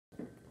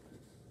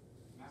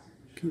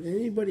Can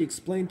anybody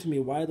explain to me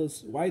why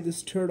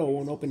this turtle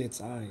won't open its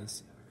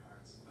eyes?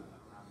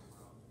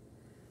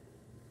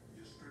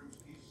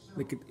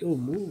 Like it'll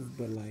move,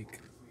 but like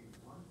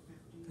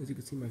as you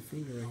can see my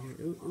finger right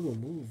here, it will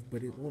move,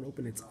 but it won't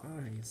open its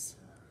eyes.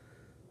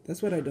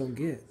 That's what I don't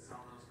get.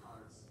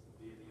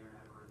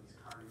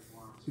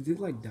 Is it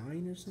like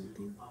dying or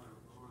something?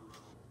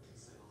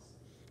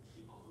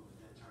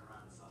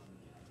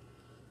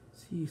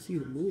 See, you see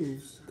it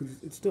moves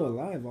because it's still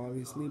alive,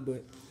 obviously,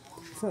 but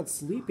it's not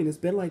sleeping. It's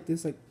been like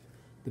this like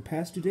the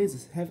past 2 days.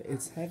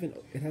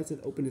 It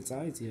hasn't opened its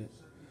eyes yet.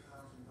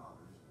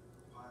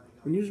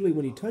 And usually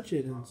when you touch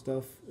it and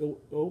stuff, it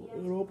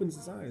opens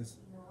its eyes.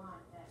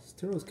 This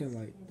turtle's kind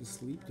of like just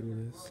sleep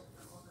through this.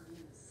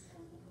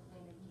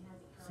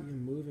 See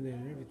him moving it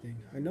and everything.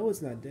 I know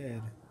it's not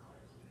dead.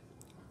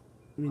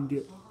 I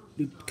mean,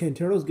 can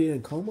turtles get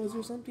in comas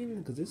or something?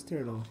 Because this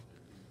turtle,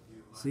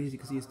 see, as you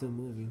can see, it's still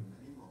moving.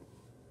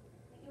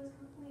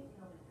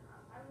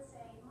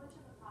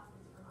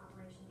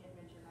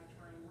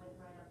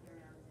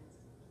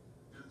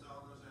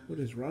 What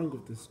is wrong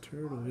with this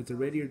turtle? It's a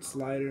red-eared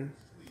slider.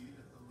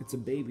 It's a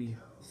baby.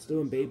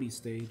 Still in baby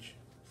stage.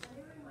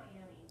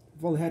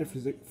 I've only had it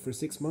for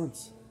 6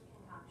 months.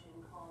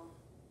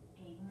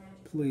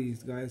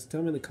 Please, guys,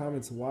 tell me in the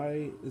comments,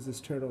 why is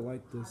this turtle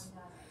like this?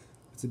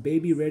 It's a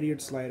baby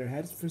red-eared slider.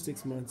 Had it for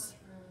 6 months.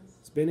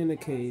 It's been in a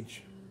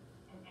cage.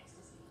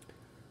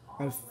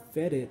 I've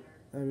fed it.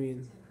 I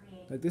mean,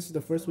 like this is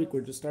the first week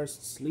where it just starts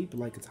to sleep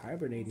like it's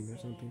hibernating or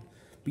something.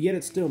 But yet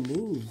it still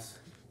moves.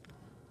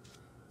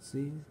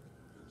 See?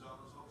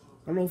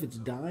 I don't know if it's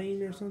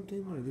dying or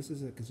something, or this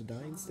is like it's a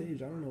dying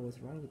stage. I don't know what's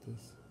wrong with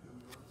this.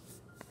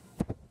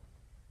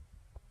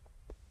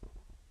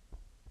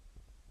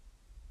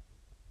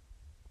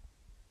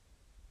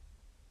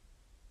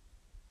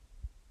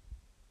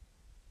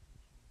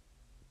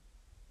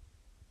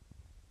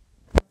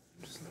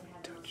 Just let me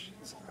touch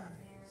its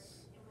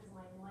eyes.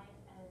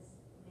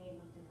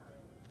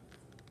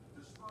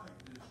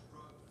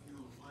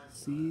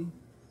 See?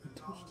 I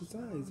touched its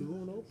eyes. It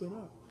won't open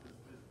up.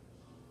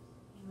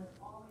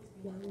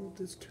 Why won't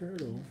this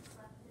turtle?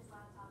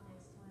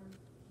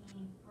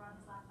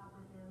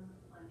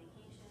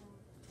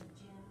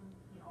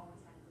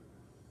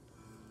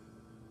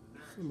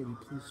 Somebody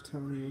please tell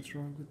me what's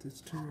wrong with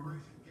this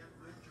turtle.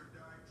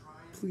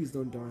 Please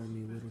don't die on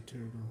me, little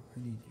turtle. I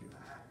need you.